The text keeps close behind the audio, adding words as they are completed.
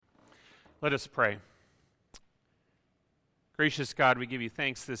Let us pray. Gracious God, we give you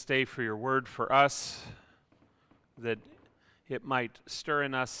thanks this day for your word for us, that it might stir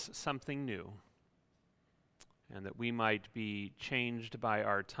in us something new, and that we might be changed by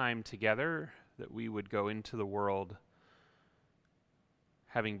our time together, that we would go into the world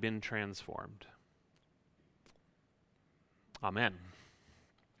having been transformed. Amen.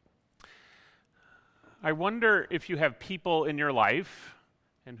 I wonder if you have people in your life,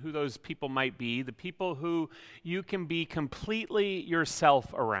 and who those people might be, the people who you can be completely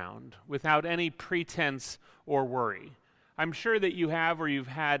yourself around without any pretense or worry. I'm sure that you have or you've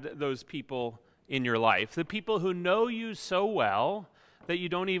had those people in your life, the people who know you so well that you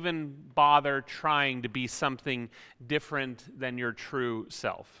don't even bother trying to be something different than your true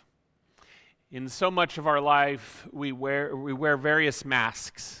self. In so much of our life, we wear various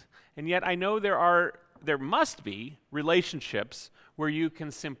masks, and yet I know there must be relationships where you can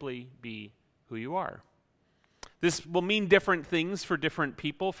simply be who you are. This will mean different things for different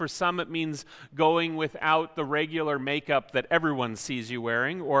people. For some, it means going without the regular makeup that everyone sees you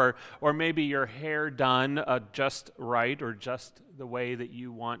wearing, or maybe your hair done just right or just the way that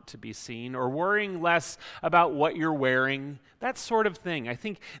you want to be seen, or worrying less about what you're wearing, that sort of thing. I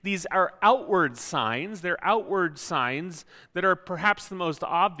think these are outward signs. They're outward signs that are perhaps the most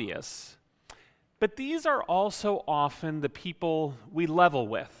obvious. But these are also often the people we level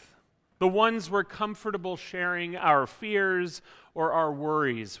with, the ones we're comfortable sharing our fears or our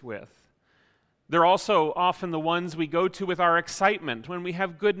worries with. They're also often the ones we go to with our excitement when we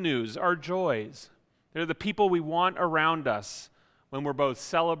have good news, our joys. They're the people we want around us when we're both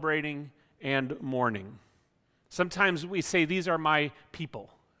celebrating and mourning. Sometimes we say, these are my people,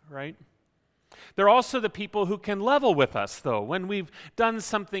 right? They're also the people who can level with us, though, when we've done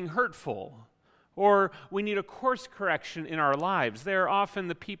something hurtful, or we need a course correction in our lives. They're often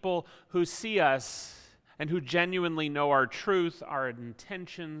the people who see us and who genuinely know our truth, our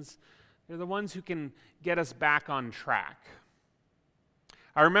intentions. They're the ones who can get us back on track.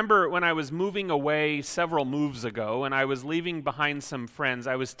 I remember when I was moving away several moves ago and I was leaving behind some friends,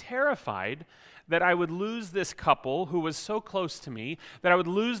 I was terrified that I would lose this couple who was so close to me, that I would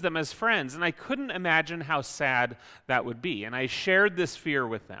lose them as friends. And I couldn't imagine how sad that would be. And I shared this fear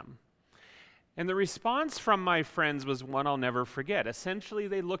with them. And the response from my friends was one I'll never forget. Essentially,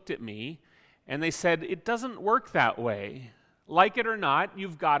 they looked at me and they said, "It doesn't work that way. Like it or not,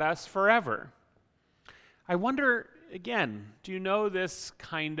 you've got us forever." I wonder, again, do you know this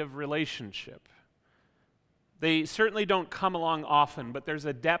kind of relationship? They certainly don't come along often, but there's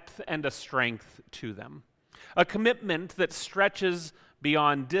a depth and a strength to them. A commitment that stretches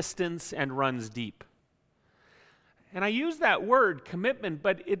beyond distance and runs deep. And I use that word, commitment,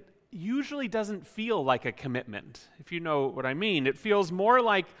 but it usually doesn't feel like a commitment, if you know what I mean. It feels more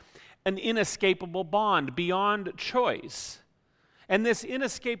like an inescapable bond beyond choice. And this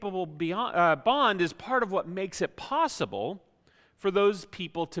inescapable bond is part of what makes it possible for those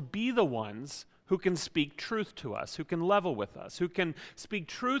people to be the ones who can speak truth to us, who can level with us, who can speak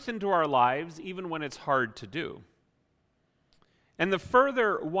truth into our lives even when it's hard to do. And the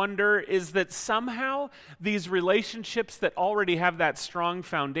further wonder is that somehow these relationships that already have that strong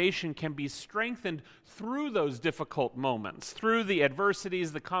foundation can be strengthened through those difficult moments, through the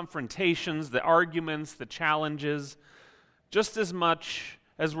adversities, the confrontations, the arguments, the challenges, just as much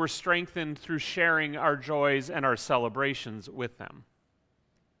as we're strengthened through sharing our joys and our celebrations with them.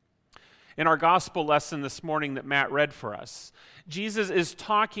 In our gospel lesson this morning that Matt read for us, Jesus is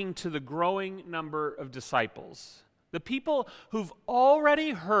talking to the growing number of disciples, the people who've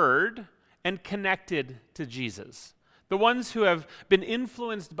already heard and connected to Jesus, the ones who have been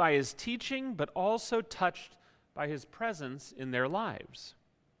influenced by his teaching, but also touched by his presence in their lives.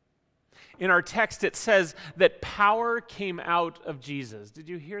 In our text, it says that power came out of Jesus. Did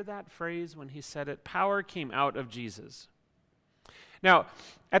you hear that phrase when he said it? Power came out of Jesus. Now,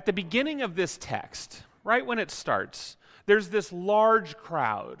 at the beginning of this text, right when it starts, there's this large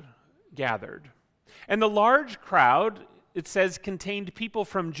crowd gathered. And the large crowd, it says, contained people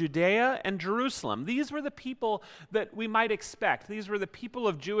from Judea and Jerusalem. These were the people that we might expect. These were the people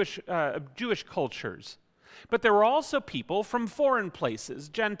of Jewish cultures. But there were also people from foreign places,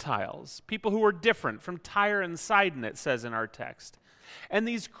 Gentiles, people who were different, from Tyre and Sidon, it says in our text. And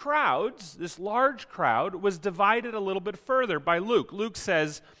these crowds, this large crowd, was divided a little bit further by Luke. Luke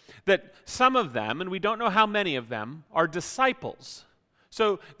says that some of them, and we don't know how many of them, are disciples.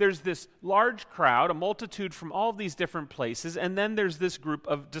 So there's this large crowd, a multitude from all of these different places, and then there's this group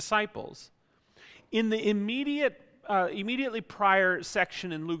of disciples. In the immediately prior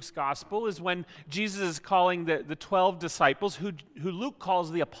section in Luke's gospel is when Jesus is calling the 12 disciples, who Luke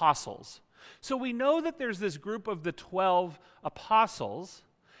calls the apostles. So we know that there's this group of the 12 apostles,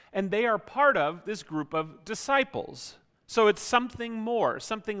 and they are part of this group of disciples. So it's something more,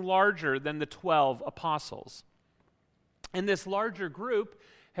 something larger than the 12 apostles. And this larger group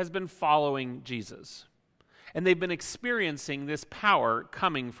has been following Jesus. And they've been experiencing this power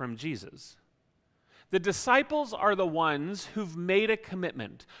coming from Jesus. The disciples are the ones who've made a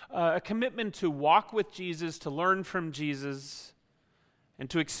commitment to walk with Jesus, to learn from Jesus, and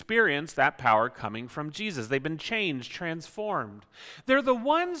to experience that power coming from Jesus. They've been changed, transformed. They're the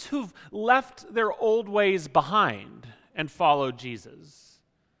ones who've left their old ways behind and followed Jesus.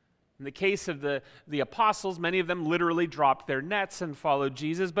 In the case of the apostles, many of them literally dropped their nets and followed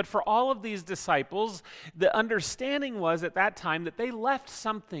Jesus. But for all of these disciples, the understanding was at that time that they left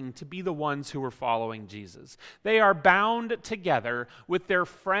something to be the ones who were following Jesus. They are bound together with their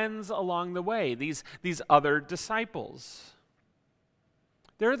friends along the way, these other disciples.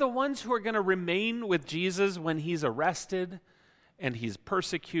 They're the ones who are going to remain with Jesus when he's arrested and he's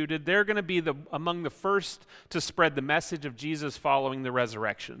persecuted. They're going to be among the first to spread the message of Jesus following the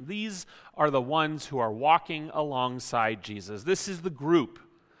resurrection. These are the ones who are walking alongside Jesus. This is the group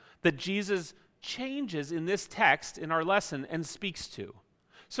that Jesus changes in this text in our lesson and speaks to.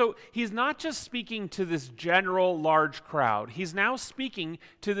 So he's not just speaking to this general large crowd. He's now speaking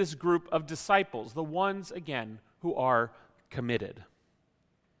to this group of disciples, the ones, again, who are committed.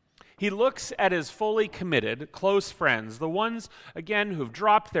 He looks at his fully committed, close friends, the ones, again, who've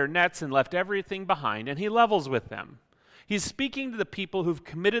dropped their nets and left everything behind, and he levels with them. He's speaking to the people who've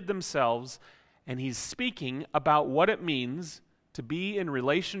committed themselves, and he's speaking about what it means to be in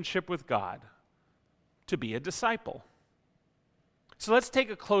relationship with God, to be a disciple. So let's take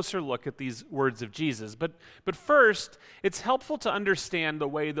a closer look at these words of Jesus. But first, it's helpful to understand the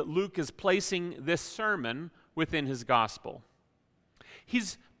way that Luke is placing this sermon within his gospel.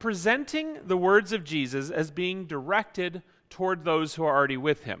 He's presenting the words of Jesus as being directed toward those who are already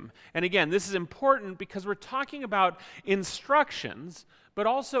with him. And again, this is important because we're talking about instructions, but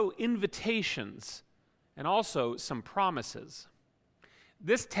also invitations, and also some promises.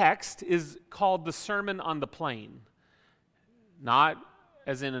 This text is called the Sermon on the Plain, not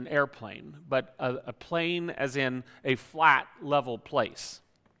as in an airplane, but a plane as in a flat, level place.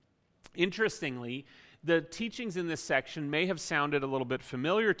 Interestingly, the teachings in this section may have sounded a little bit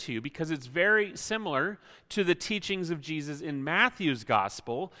familiar to you because it's very similar to the teachings of Jesus in Matthew's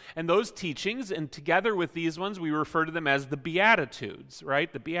gospel. And those teachings, and together with these ones, we refer to them as the Beatitudes,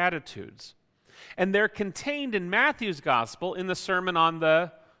 right? The Beatitudes. And they're contained in Matthew's gospel in the Sermon on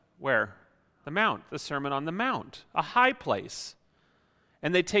the, where? The Mount. The Sermon on the Mount, a high place.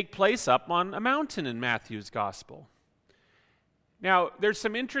 And they take place up on a mountain in Matthew's gospel. Now, there's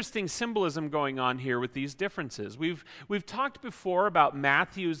some interesting symbolism going on here with these differences. We've talked before about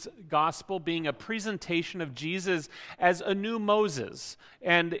Matthew's gospel being a presentation of Jesus as a new Moses,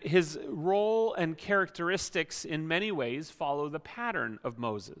 and his role and characteristics in many ways follow the pattern of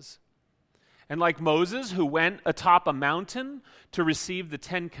Moses. And like Moses, who went atop a mountain to receive the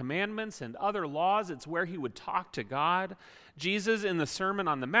 10 Commandments and other laws, it's where he would talk to God. Jesus in the Sermon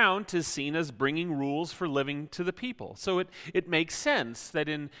on the Mount is seen as bringing rules for living to the people. So it makes sense that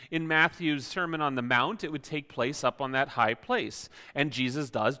in Matthew's Sermon on the Mount, it would take place up on that high place. And Jesus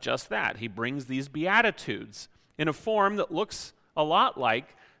does just that. He brings these Beatitudes in a form that looks a lot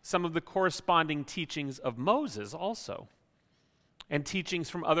like some of the corresponding teachings of Moses also, and teachings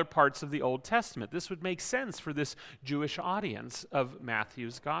from other parts of the Old Testament. This would make sense for this Jewish audience of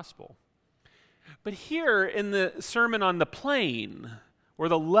Matthew's gospel. But here in the Sermon on the Plain, or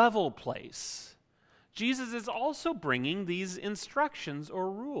the level place, Jesus is also bringing these instructions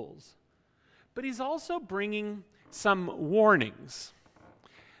or rules. But he's also bringing some warnings.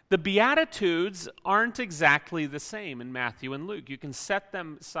 The Beatitudes aren't exactly the same in Matthew and Luke. You can set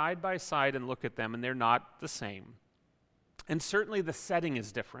them side by side and look at them, and they're not the same. And certainly the setting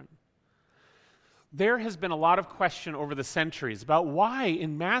is different. There has been a lot of question over the centuries about why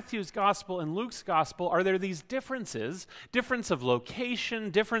in Matthew's gospel and Luke's gospel are there these differences, difference of location,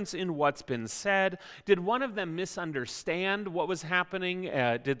 difference in what's been said. Did one of them misunderstand what was happening?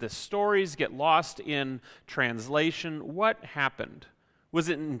 Did the stories get lost in translation? What happened? Was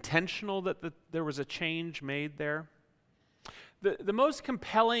it intentional that there was a change made there? The most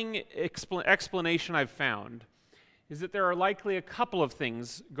compelling explanation I've found is that there are likely a couple of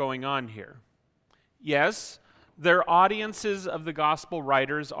things going on here. Yes, their audiences of the gospel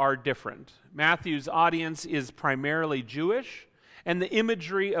writers are different. Matthew's audience is primarily Jewish, and the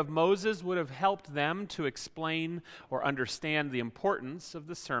imagery of Moses would have helped them to explain or understand the importance of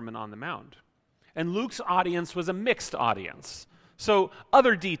the Sermon on the Mount. And Luke's audience was a mixed audience. So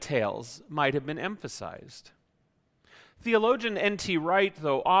other details might have been emphasized. Theologian N.T. Wright,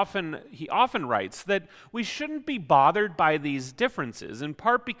 though, often writes that we shouldn't be bothered by these differences, in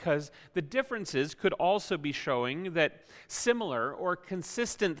part because the differences could also be showing that similar or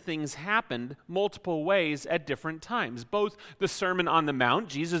consistent things happened multiple ways at different times. Both the Sermon on the Mount,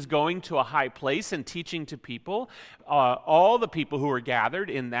 Jesus going to a high place and teaching to people, all the people who were gathered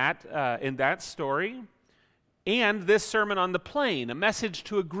in that story, and this Sermon on the Plain, a message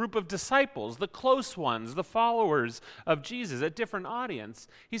to a group of disciples, the close ones, the followers of Jesus, a different audience.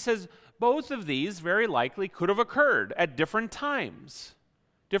 He says both of these very likely could have occurred at different times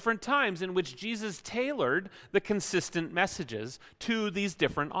in which Jesus tailored the consistent messages to these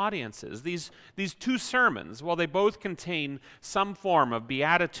different audiences. These two sermons, while they both contain some form of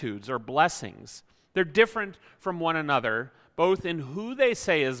beatitudes or blessings, they're different from one another, both in who they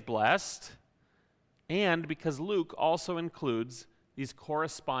say is blessed and because Luke also includes these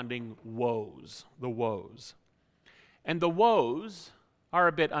corresponding woes, the woes. And the woes are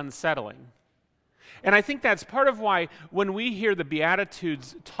a bit unsettling. And I think that's part of why when we hear the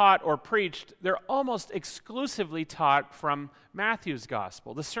Beatitudes taught or preached, they're almost exclusively taught from Matthew's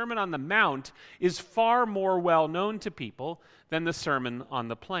Gospel. The Sermon on the Mount is far more well known to people than the Sermon on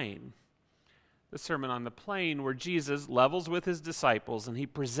the Plain. The Sermon on the Plain, where Jesus levels with his disciples and he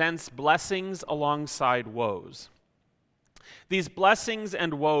presents blessings alongside woes. These blessings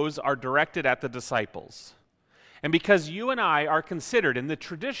and woes are directed at the disciples. And because you and I are considered, in the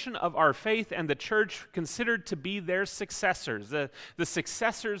tradition of our faith and the church, considered to be their successors, the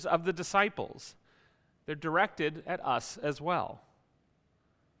successors of the disciples, they're directed at us as well.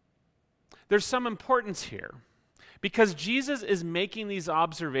 There's some importance here, because Jesus is making these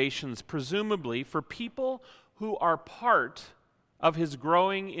observations presumably for people who are part of his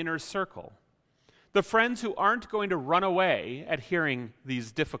growing inner circle, the friends who aren't going to run away at hearing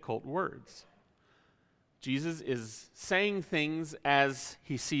these difficult words. Jesus is saying things as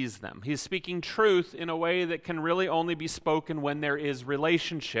he sees them. He's speaking truth in a way that can really only be spoken when there is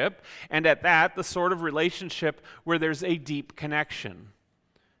relationship, and at that, the sort of relationship where there's a deep connection.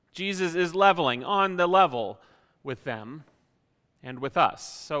 Jesus is leveling on the level with them and with us.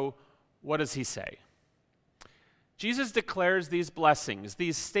 So what does he say? Jesus declares these blessings,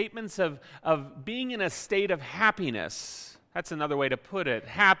 these statements of being in a state of happiness. That's another way to put it.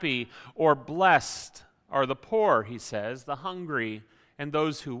 Happy or blessed are the poor, he says, the hungry, and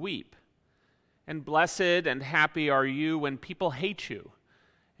those who weep. And blessed and happy are you when people hate you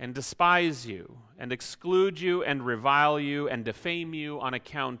and despise you and exclude you and revile you and defame you on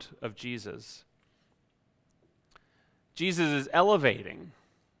account of Jesus. Jesus is elevating.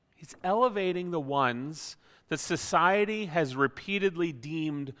 He's elevating the ones that society has repeatedly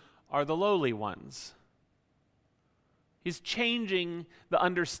deemed are the lowly ones. He's changing the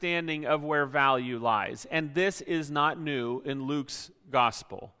understanding of where value lies. And this is not new in Luke's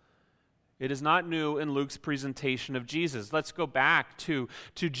gospel. It is not new in Luke's presentation of Jesus. Let's go back to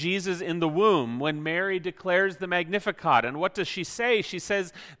Jesus in the womb when Mary declares the Magnificat. And what does she say? She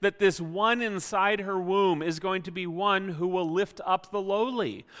says that this one inside her womb is going to be one who will lift up the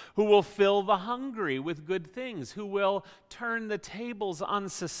lowly, who will fill the hungry with good things, who will turn the tables on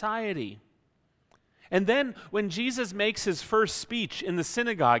society. And then when Jesus makes his first speech in the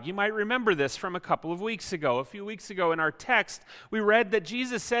synagogue, you might remember this from a couple of weeks ago. A few weeks ago in our text, we read that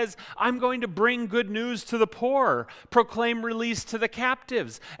Jesus says, I'm going to bring good news to the poor, proclaim release to the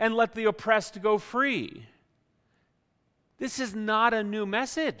captives, and let the oppressed go free. This is not a new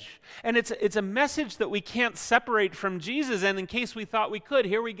message. And it's a message that we can't separate from Jesus. And in case we thought we could,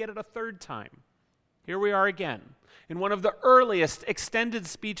 here we get it a third time. Here we are again in one of the earliest extended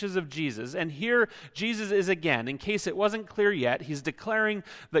speeches of Jesus. And here Jesus is again. In case it wasn't clear yet, he's declaring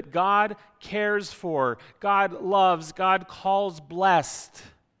that God cares for, God loves, God calls blessed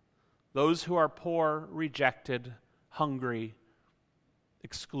those who are poor, rejected, hungry,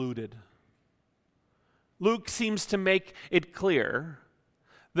 excluded. Luke seems to make it clear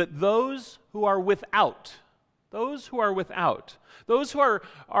that those who are without are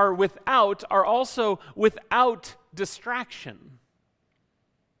also without distraction.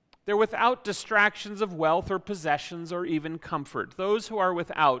 They're without distractions of wealth or possessions or even comfort. Those who are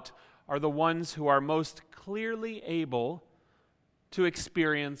without are the ones who are most clearly able to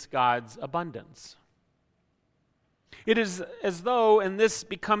experience God's abundance. It is as though, and this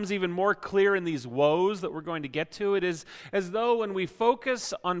becomes even more clear in these woes that we're going to get to, it is as though when we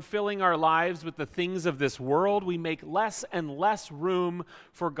focus on filling our lives with the things of this world, we make less and less room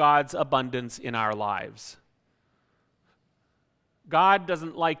for God's abundance in our lives. God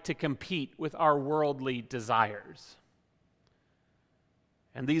doesn't like to compete with our worldly desires.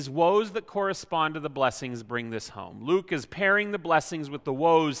 And these woes that correspond to the blessings bring this home. Luke is pairing the blessings with the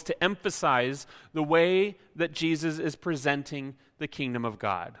woes to emphasize the way that Jesus is presenting the kingdom of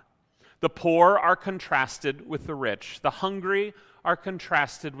God. The poor are contrasted with the rich. The hungry are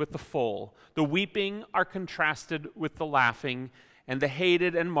contrasted with the full. The weeping are contrasted with the laughing. And the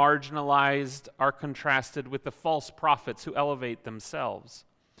hated and marginalized are contrasted with the false prophets who elevate themselves.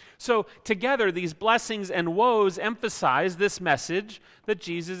 So together, these blessings and woes emphasize this message that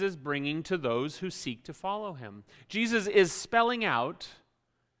Jesus is bringing to those who seek to follow him. Jesus is spelling out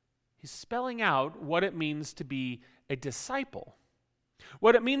what it means to be a disciple,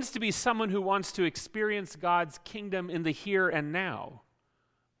 what it means to be someone who wants to experience God's kingdom in the here and now.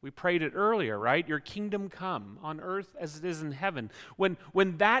 We prayed it earlier, right? Your kingdom come on earth as it is in heaven. When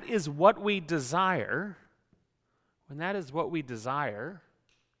that is what we desire,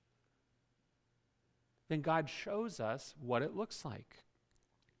 then God shows us what it looks like.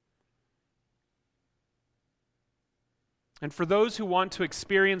 And for those who want to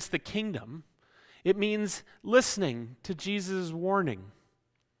experience the kingdom, it means listening to Jesus' warning.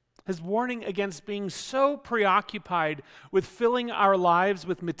 His warning against being so preoccupied with filling our lives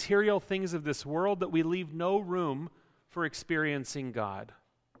with material things of this world that we leave no room for experiencing God.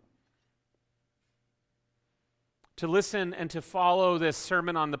 To listen and to follow this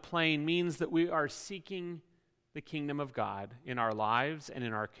Sermon on the Plain means that we are seeking the kingdom of God in our lives and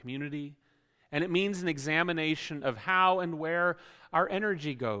in our community. And it means an examination of how and where our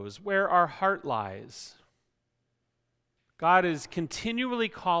energy goes, where our heart lies. God is continually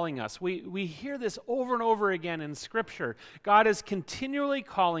calling us. We hear this over and over again in Scripture. God is continually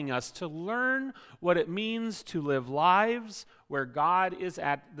calling us to learn what it means to live lives where God is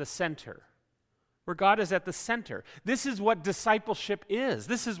at the center. Where God is at the center. This is what discipleship is.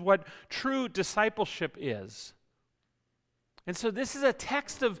 This is what true discipleship is. And so this is a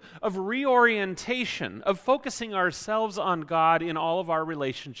text of reorientation, of focusing ourselves on God in all of our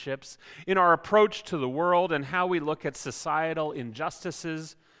relationships, in our approach to the world and how we look at societal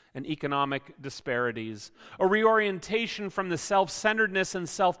injustices and economic disparities. A reorientation from the self-centeredness and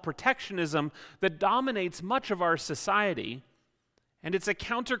self-protectionism that dominates much of our society. And it's a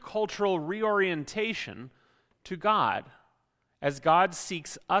countercultural reorientation to God as God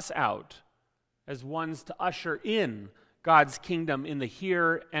seeks us out as ones to usher in God's kingdom in the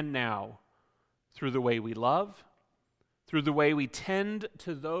here and now through the way we love, through the way we tend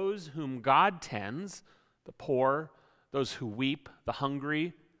to those whom God tends, the poor, those who weep, the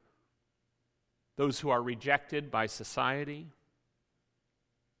hungry, those who are rejected by society.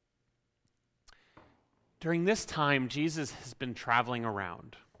 During this time, Jesus has been traveling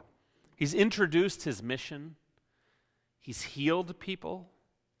around. He's introduced his mission. He's healed people.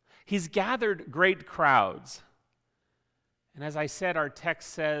 He's gathered great crowds. And as I said, our text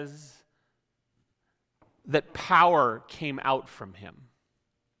says that power came out from him.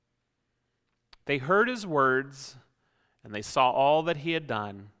 They heard his words, and they saw all that he had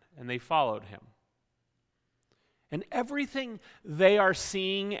done, and they followed him. And everything they are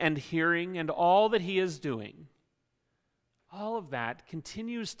seeing and hearing and all that he is doing, all of that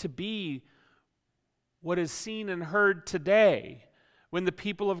continues to be what is seen and heard today when the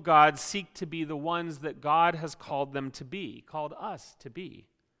people of God seek to be the ones that God has called them to be, called us to be.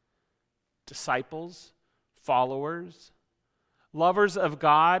 Disciples, followers, lovers of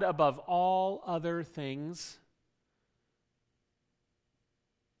God above all other things.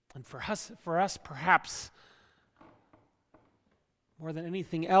 And for us, perhaps, more than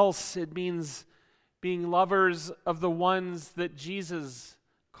anything else, it means being lovers of the ones that Jesus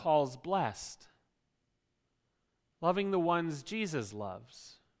calls blessed. Loving the ones Jesus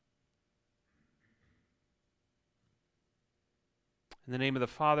loves. In the name of the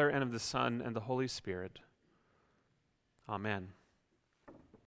Father, and of the Son, and the Holy Spirit. Amen.